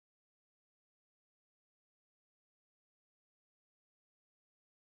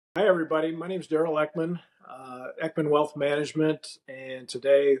Hi, everybody. My name is Daryl Eckman, Eckman Wealth Management, and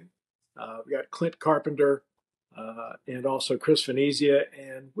today we got Clint Carpenter and also Kris Venezia,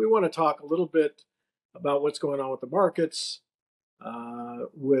 and we want to talk a little bit about what's going on with the markets,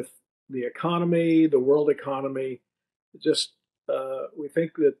 with the economy, the world economy. Just we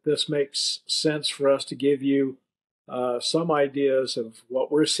think that this makes sense for us to give you some ideas of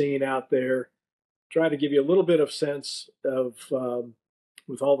what we're seeing out there, try to give you a little bit of sense of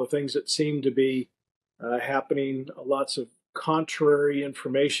with all the things that seem to be happening, lots of contrary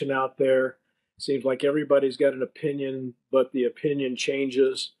information out there. Seems like everybody's got an opinion, but the opinion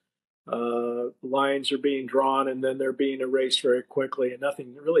changes. Lines are being drawn and then they're being erased very quickly, and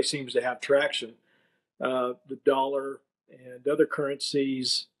nothing really seems to have traction. The dollar and other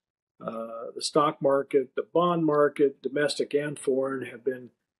currencies, the stock market, the bond market, domestic and foreign, have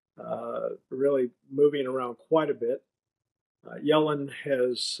been really moving around quite a bit. Yellen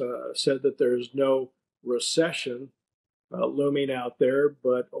has said that there's no recession looming out there,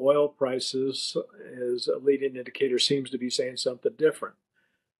 but oil prices, as a leading indicator, seems to be saying something different.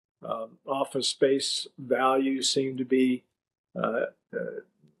 Office space values seem to be uh, uh,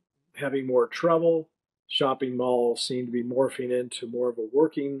 having more trouble. Shopping malls seem to be morphing into more of a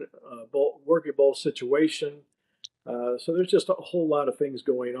workable situation. So there's just a whole lot of things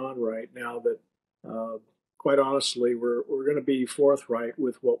going on right now that, uh, quite honestly, we're going to be forthright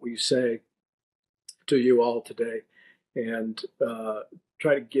with what we say to you all today, and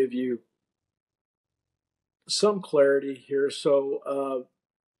try to give you some clarity here. So,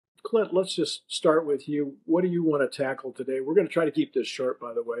 Clint, let's just start with you. What do you want to tackle today? We're going to try to keep this short,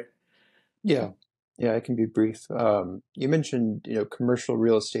 by the way. Yeah, yeah, I can be brief. You mentioned, commercial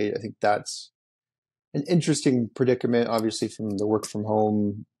real estate. I think that's an interesting predicament, obviously, from the work from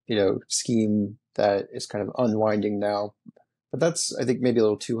home, scheme that is kind of unwinding now. But that's, I think, maybe a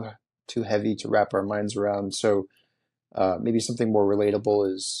little too heavy to wrap our minds around. So maybe something more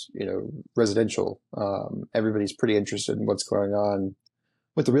relatable is, residential. Everybody's pretty interested in what's going on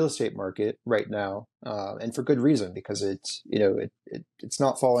with the real estate market right now, and for good reason, because it's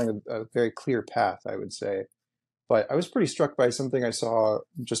not following a very clear path, I would say. But I was pretty struck by something I saw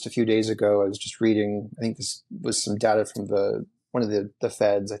just a few days ago. I was just reading. I think this was some data from the one of the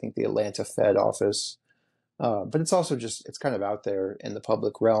Feds. I think the Atlanta Fed office. But it's also just it's kind of out there in the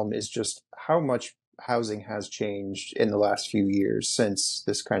public realm. Is just how much housing has changed in the last few years since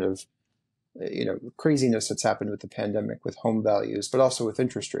this kind of craziness that's happened with the pandemic with home values, but also with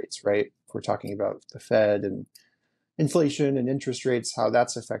interest rates, right? If we're talking about the Fed and inflation and interest rates, how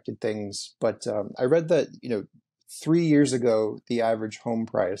that's affected things. But I read that, 3 years ago, the average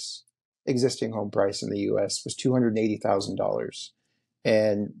existing home price in the US was $280,000,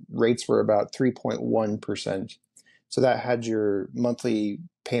 and rates were about 3.1%. So that had your monthly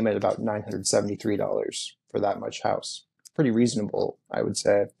payment about $973 for that much house. Pretty reasonable, I would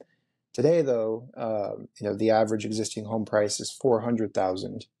say. Today, though, the average existing home price is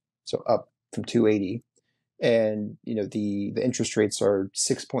 400,000, so up from 280, and the interest rates are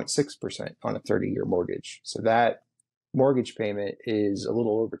 6.6% on a 30-year mortgage. So that mortgage payment is a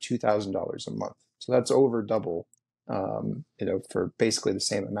little over $2,000 a month. So that's over double, for basically the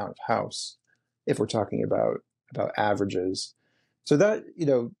same amount of house, if we're talking about averages. So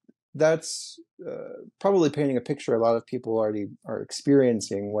that's probably painting a picture a lot of people already are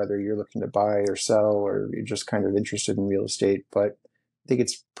experiencing, whether you're looking to buy or sell or you're just kind of interested in real estate. But I think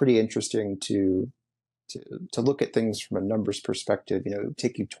it's pretty interesting to look at things from a numbers perspective. It would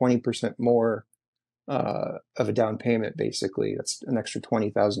take you 20% more of a down payment, basically. That's an extra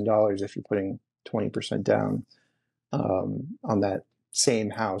 $20,000 if you're putting 20% down on that same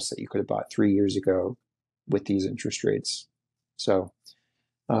house that you could have bought 3 years ago with these interest rates. So,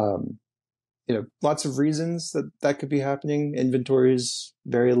 um, lots of reasons that could be happening. Inventory is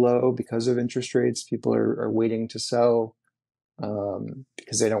very low because of interest rates. People are waiting to sell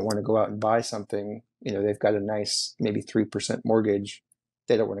because they don't want to go out and buy something. They've got a nice maybe 3% mortgage.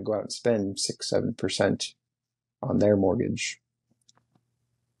 They don't want to go out and spend 6-7% on their mortgage.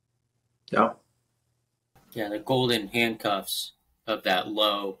 Yeah. Yeah, the golden handcuffs of that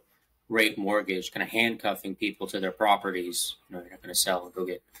low rate mortgage, kind of handcuffing people to their properties. You're not going to sell and go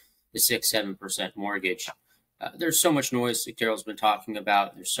get the 6-7% mortgage. There's so much noise, like Daryl's been talking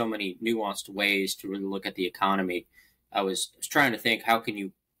about. There's so many nuanced ways to really look at the economy. I was trying to think, how can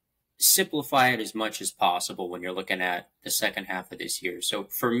you simplify it as much as possible when you're looking at the second half of this year? So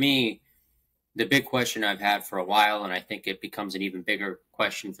for me, the big question I've had for a while, and I think it becomes an even bigger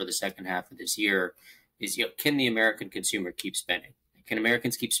question for the second half of this year, is, can the American consumer keep spending? Can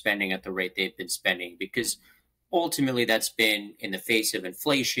Americans keep spending at the rate they've been spending? Because ultimately that's been in the face of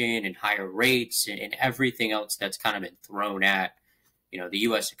inflation and higher rates and everything else that's kind of been thrown at, the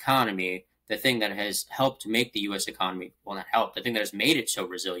U.S. economy. The thing that has helped make the U.S. economy, well, not helped, the thing that has made it so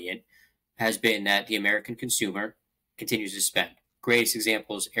resilient has been that the American consumer continues to spend. Greatest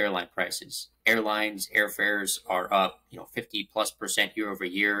example is airline prices. Airlines, airfares are up, 50+% year over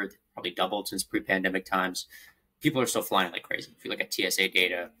year, probably doubled since pre-pandemic times. People are still flying like crazy. If you look at TSA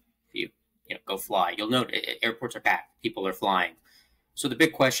data, if you go fly, you'll note airports are packed. People are flying. So the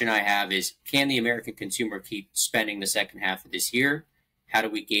big question I have is, can the American consumer keep spending the second half of this year? How do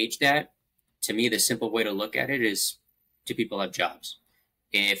we gauge that? To me, the simple way to look at it is, do people have jobs?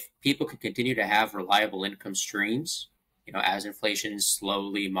 If people can continue to have reliable income streams, as inflation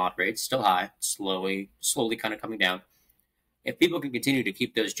slowly moderates, still high, slowly kind of coming down. If people can continue to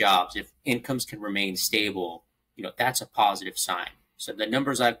keep those jobs, if incomes can remain stable, that's a positive sign. So the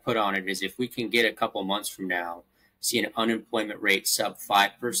numbers I've put on it is, if we can get a couple months from now, see an unemployment rate sub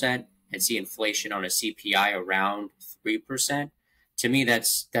 5% and see inflation on a CPI around 3%, to me,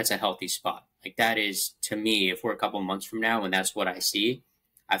 that's a healthy spot. Like, that is, to me, if we're a couple months from now and that's what I see,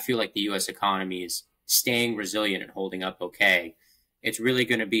 I feel like the U.S. economy is staying resilient and holding up okay. It's really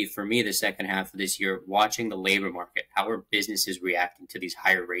going to be, for me, the second half of this year, watching the labor market. How are businesses reacting to these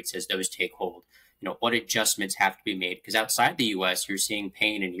higher rates as those take hold? What adjustments have to be made? Because outside the U.S., you're seeing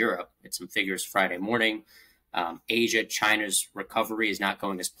pain in Europe. It's some figures Friday morning. Asia, China's recovery is not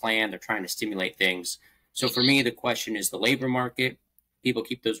going as planned. They're trying to stimulate things. So for me, the question is the labor market. People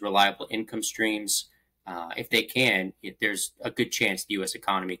keep those reliable income streams. If they can, there's a good chance the U.S.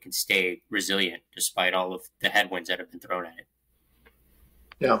 economy can stay resilient despite all of the headwinds that have been thrown at it.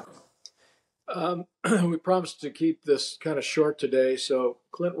 Yeah. We promised to keep this kind of short today. So,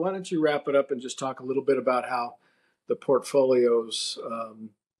 Clint, why don't you wrap it up and just talk a little bit about how the portfolios,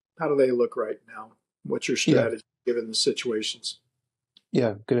 how do they look right now? What's your strategy given the situations?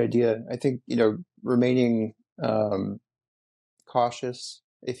 Yeah, good idea. I think, remaining cautious,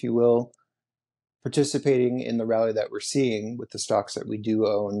 if you will, participating in the rally that we're seeing with the stocks that we do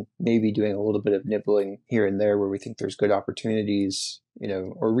own, maybe doing a little bit of nibbling here and there where we think there's good opportunities,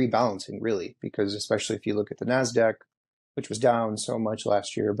 or rebalancing really, because especially if you look at the NASDAQ, which was down so much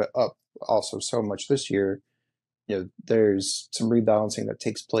last year, but up also so much this year, there's some rebalancing that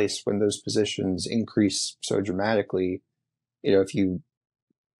takes place when those positions increase so dramatically. If you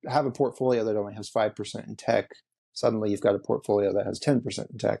have a portfolio that only has 5% in tech, suddenly you've got a portfolio that has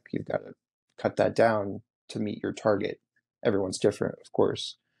 10% in tech. You've got to cut that down to meet your target. Everyone's different, of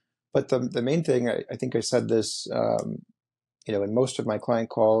course. But the main thing, I think I said this, in most of my client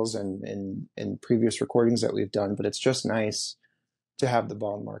calls and in previous recordings that we've done, but it's just nice to have the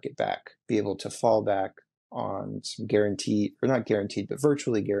bond market back, be able to fall back on some guaranteed, or not guaranteed, but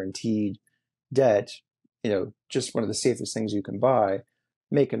virtually guaranteed debt, just one of the safest things you can buy,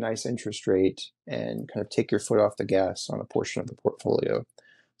 make a nice interest rate and kind of take your foot off the gas on a portion of the portfolio.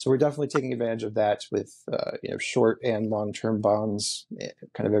 So we're definitely taking advantage of that with short and long-term bonds,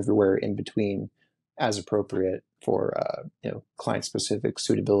 kind of everywhere in between, as appropriate for client-specific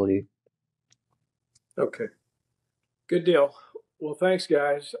suitability. Okay, good deal. Well, thanks,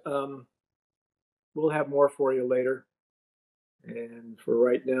 guys. We'll have more for you later. And for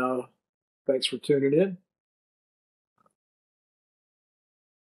right now, thanks for tuning in.